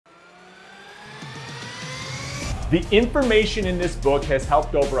The information in this book has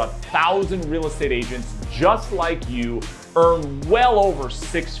helped over 1,000 real estate agents just like you earn well over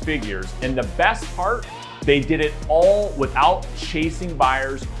 6 figures. And the best part, they did it all without chasing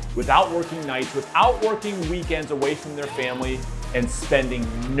buyers, without working nights, without working weekends away from their family, and spending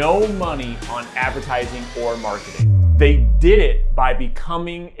no money on advertising or marketing. They did it by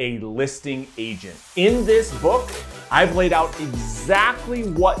becoming a listing agent. In this book, I've laid out exactly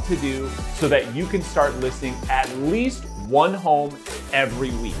what to do so that you can start listing at least one home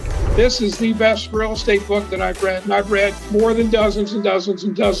every week. This is the best real estate book that I've read, and I've read more than dozens and dozens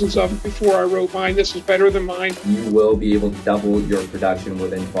and dozens of them before I wrote mine. This is better than mine. You will be able to double your production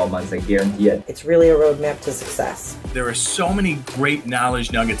within 12 months, I guarantee it. It's really a roadmap to success. There are so many great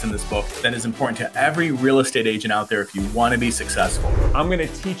knowledge nuggets in this book that is important to every real estate agent out there if you want to be successful. I'm going to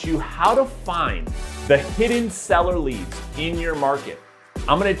teach you how to find the hidden seller leads in your market.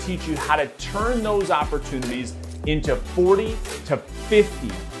 I'm going to teach you how to turn those opportunities into 40 to 50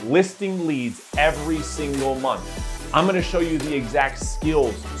 listing leads every single month. I'm going to show you the exact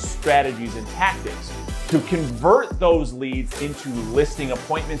skills, strategies, and tactics to convert those leads into listing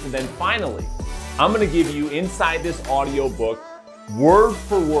appointments. And then finally, I'm going to give you inside this audiobook, word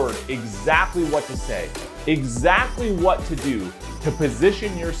for word, exactly what to say, exactly what to do to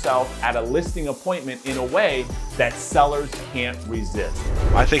position yourself at a listing appointment in a way that sellers can't resist.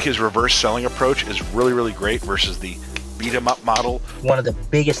 I think his reverse selling approach is really, really great versus the beat 'em up model. One of the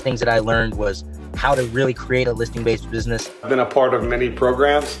biggest things that I learned was how to really create a listing-based business. I've been a part of many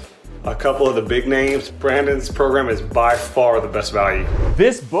programs, a couple of the big names. Brandon's program is by far the best value.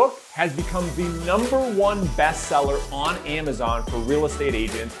 This book has become the #1 bestseller on Amazon for real estate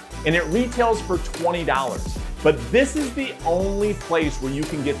agents, and it retails for $20. But this is the only place where you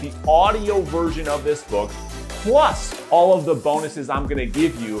can get the audio version of this book, plus all of the bonuses I'm gonna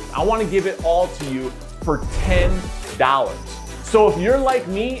give you. I wanna give it all to you for $10. So if you're like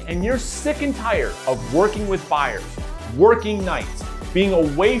me and you're sick and tired of working with buyers, working nights, being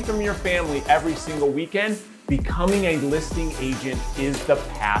away from your family every single weekend, becoming a listing agent is the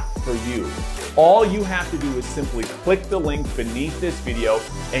path for you. All you have to do is simply click the link beneath this video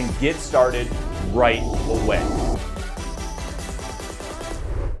and get started right away.